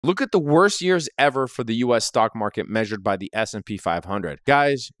Look at the worst years ever for the US stock market measured by the SP 500.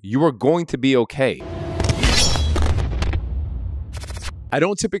 Guys, you are going to be okay. I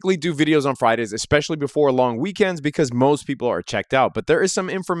don't typically do videos on Fridays, especially before long weekends, because most people are checked out. But there is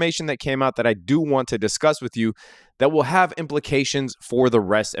some information that came out that I do want to discuss with you that will have implications for the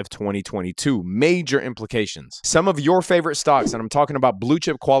rest of 2022. Major implications. Some of your favorite stocks, and I'm talking about blue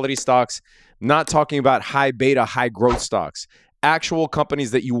chip quality stocks, not talking about high beta, high growth stocks. Actual companies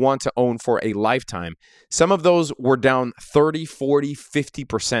that you want to own for a lifetime. Some of those were down 30, 40,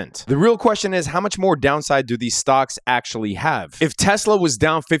 50%. The real question is, how much more downside do these stocks actually have? If Tesla was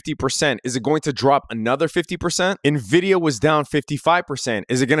down 50%, is it going to drop another 50%? Nvidia was down 55%.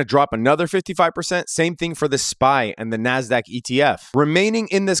 Is it going to drop another 55%? Same thing for the SPY and the NASDAQ ETF. Remaining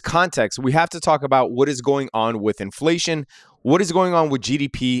in this context, we have to talk about what is going on with inflation, what is going on with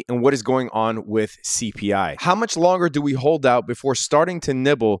GDP, and what is going on with CPI. How much longer do we hold out before starting to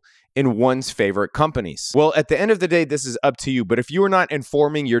nibble in one's favorite companies? Well, at the end of the day, this is up to you. But if you are not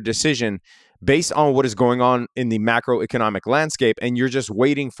informing your decision based on what is going on in the macroeconomic landscape and you're just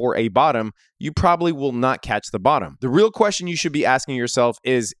waiting for a bottom, you probably will not catch the bottom. The real question you should be asking yourself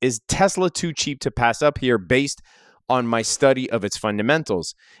is Tesla too cheap to pass up here based on my study of its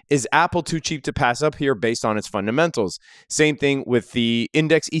fundamentals? Is Apple too cheap to pass up here based on its fundamentals? Same thing with the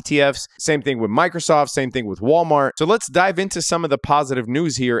index ETFs, same thing with Microsoft, same thing with Walmart. So let's dive into some of the positive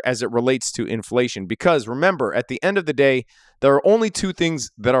news here as it relates to inflation, because remember, at the end of the day, there are only two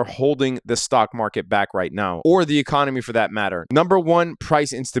things that are holding the stock market back right now, or the economy for that matter. Number one,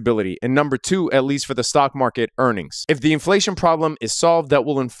 price instability. And number two, at least for the stock market, earnings. If the inflation problem is solved, that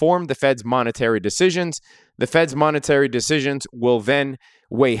will inform the Fed's monetary decisions. The Fed's monetary decisions will then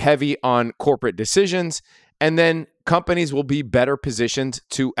weigh heavy on corporate decisions, and then companies will be better positioned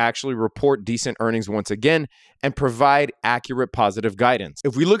to actually report decent earnings once again and provide accurate positive guidance.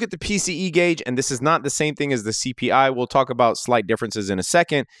 If we look at the PCE gauge, and this is not the same thing as the CPI, we'll talk about slight differences in a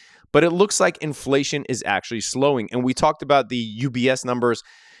second, but it looks like inflation is actually slowing. And we talked about the UBS numbers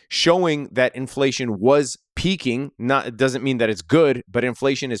showing that inflation was peaking. It doesn't mean that it's good, but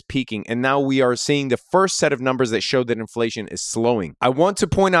inflation is peaking. And now we are seeing the first set of numbers that show that inflation is slowing. I want to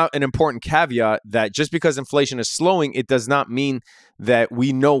point out an important caveat that just because inflation is slowing, it does not mean that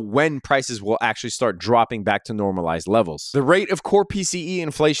we know when prices will actually start dropping back to normalized levels. The rate of core PCE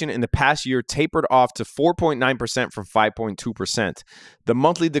inflation in the past year tapered off to 4.9% from 5.2%. The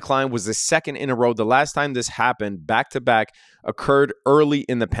monthly decline was the second in a row. The last time this happened back to back occurred early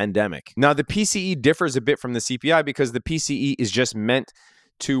in the pandemic. Now, the PCE differs a bit from the CPI because the PCE is just meant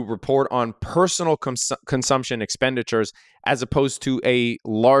to report on personal consumption expenditures as opposed to a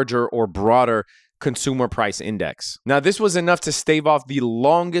larger or broader consumer price index. Now, this was enough to stave off the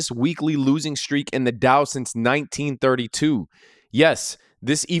longest weekly losing streak in the Dow since 1932. Yes,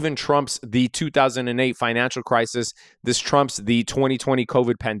 this even trumps the 2008 financial crisis. This trumps the 2020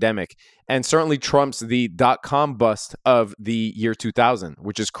 COVID pandemic, and certainly trumps the dot-com bust of the year 2000,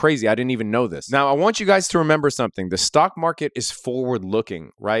 which is crazy. I didn't even know this. Now, I want you guys to remember something. The stock market is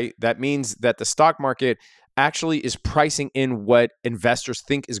forward-looking, right? That means that the stock market actually is pricing in what investors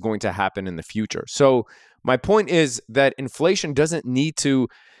think is going to happen in the future. So my point is that inflation doesn't need to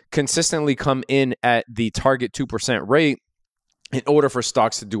consistently come in at the target 2% rate in order for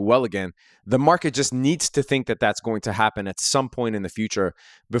stocks to do well again. The market just needs to think that that's going to happen at some point in the future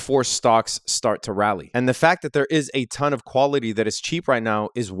before stocks start to rally. And the fact that there is a ton of quality that is cheap right now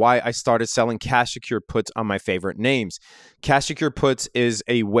is why I started selling cash secured puts on my favorite names. Cash secured puts is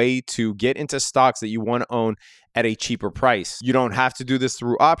a way to get into stocks that you want to own at a cheaper price. You don't have to do this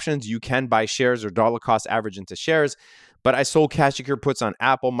through options. You can buy shares or dollar cost average into shares. But I sold cash secured puts on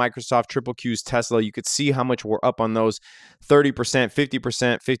Apple, Microsoft, Triple Q's, Tesla. You could see how much we're up on those: 30%,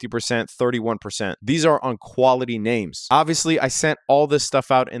 50%, 50%, 31%. These are on quality names. Obviously, I sent all this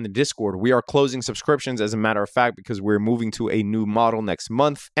stuff out in the Discord. We are closing subscriptions, as a matter of fact, because we're moving to a new model next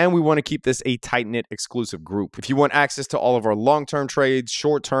month, and we want to keep this a tight-knit exclusive group. If you want access to all of our long-term trades,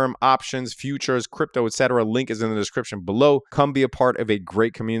 short-term options, futures, crypto, etc., link is in the description below. Come be a part of a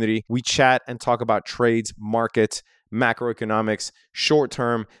great community. We chat and talk about trades, markets, macroeconomics,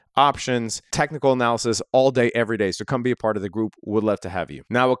 short-term options, technical analysis all day, every day. So come be a part of the group. Would love to have you.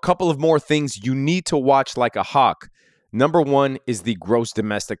 Now, a couple of more things you need to watch like a hawk. Number one is the gross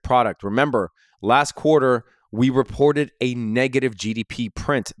domestic product. Remember, last quarter, we reported a negative GDP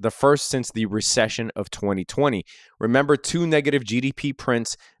print, the first since the recession of 2020. Remember, 2 negative GDP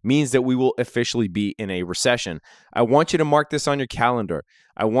prints means that we will officially be in a recession. I want you to mark this on your calendar.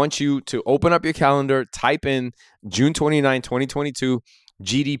 I want you to open up your calendar, type in June 29, 2022,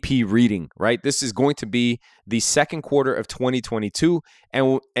 GDP reading, right? This is going to be the second quarter of 2022.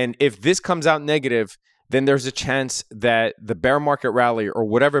 And if this comes out negative, then there's a chance that the bear market rally or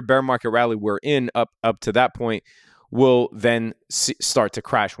whatever bear market rally we're in up to that point will then start to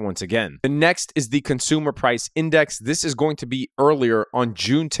crash once again. The next is the consumer price index. This is going to be earlier on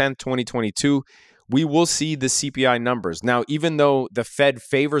June 10th, 2022. We will see the CPI numbers. Now, even though the Fed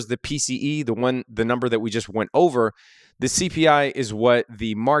favors the PCE, the number that we just went over, the CPI is what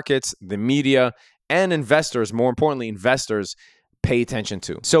the markets, the media, and investors, more importantly, investors, pay attention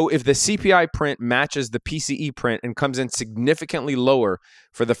to. So if the CPI print matches the PCE print and comes in significantly lower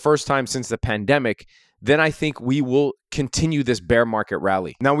for the first time since the pandemic, then I think we will continue this bear market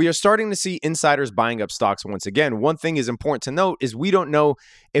rally. Now, we are starting to see insiders buying up stocks once again. One thing is important to note is we don't know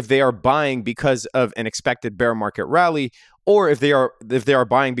if they are buying because of an expected bear market rally or if they are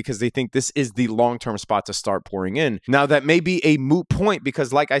buying because they think this is the long-term spot to start pouring in. Now, that may be a moot point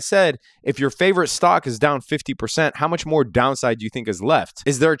because, like I said, if your favorite stock is down 50%, how much more downside do you think is left?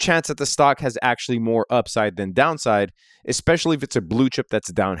 Is there a chance that the stock has actually more upside than downside, especially if it's a blue chip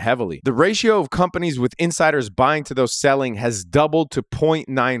that's down heavily? The ratio of companies with insiders buying to those selling has doubled to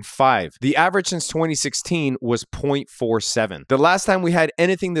 0.95. The average since 2016 was 0.47. The last time we had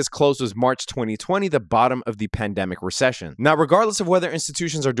anything this close was March 2020, the bottom of the pandemic recession. Now, regardless of whether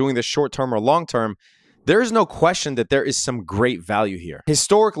institutions are doing this short-term or long-term, there is no question that there is some great value here.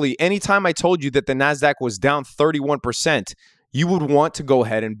 Historically, anytime I told you that the NASDAQ was down 31%, you would want to go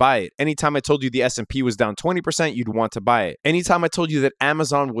ahead and buy it. Anytime I told you the S&P was down 20%, you'd want to buy it. Anytime I told you that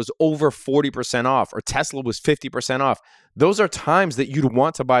Amazon was over 40% off or Tesla was 50% off, those are times that you'd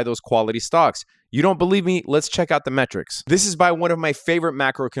want to buy those quality stocks. You don't believe me? Let's check out the metrics. This is by one of my favorite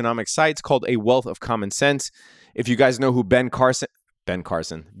macroeconomic sites called A Wealth of Common Sense. If you guys know who Ben Carlson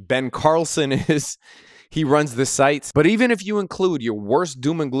is, he runs this site. But even if you include your worst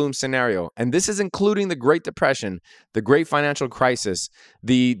doom and gloom scenario, and this is including the Great Depression, the Great Financial Crisis,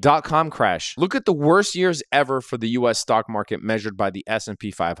 the dot-com crash, look at the worst years ever for the US stock market measured by the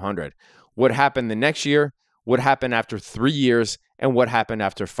SP 500. What happened the next year, what happened after 3 years, and what happened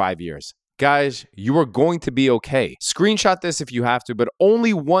after 5 years. Guys, you are going to be okay. Screenshot this if you have to, but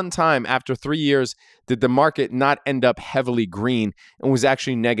only one time after 3 years did the market not end up heavily green and was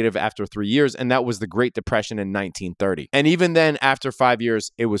actually negative after 3 years, and that was the Great Depression in 1930. And even then, after 5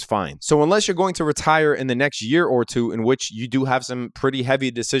 years, it was fine. So unless you're going to retire in the next year or two, in which you do have some pretty heavy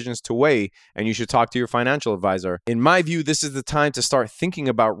decisions to weigh, and you should talk to your financial advisor, in my view, this is the time to start thinking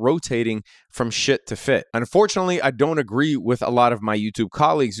about rotating from shit to fit. Unfortunately, I don't agree with a lot of my YouTube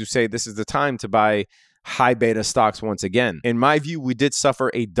colleagues who say this is the time to buy high beta stocks once again. In my view, we did suffer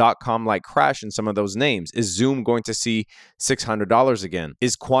a dot-com-like crash in some of those names. Is Zoom going to see $600 again?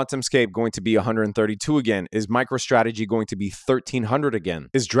 Is QuantumScape going to be $132 again? Is MicroStrategy going to be $1,300 again?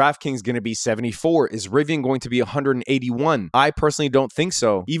 Is DraftKings going to be $74? Is Rivian going to be $181? I personally don't think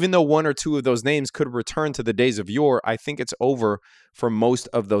so. Even though one or two of those names could return to the days of yore, I think it's over for most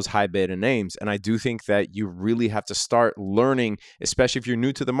of those high beta names. And I do think that you really have to start learning, especially if you're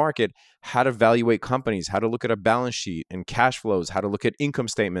new to the market, how to evaluate companies, how to look at a balance sheet and cash flows, how to look at income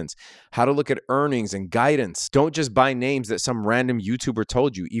statements, how to look at earnings and guidance. Don't just buy names that some random YouTuber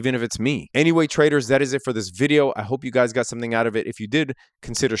told you, even if it's me. Anyway, traders, that is it for this video. I hope you guys got something out of it. If you did,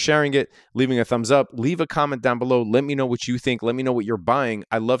 consider sharing it, leaving a thumbs up, leave a comment down below. Let me know what you think. Let me know what you're buying.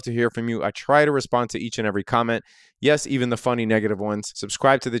 I love to hear from you. I try to respond to each and every comment. Yes, even the funny negative ones.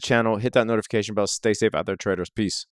 Subscribe to the channel, hit that notification bell. Stay safe out there, traders. Peace.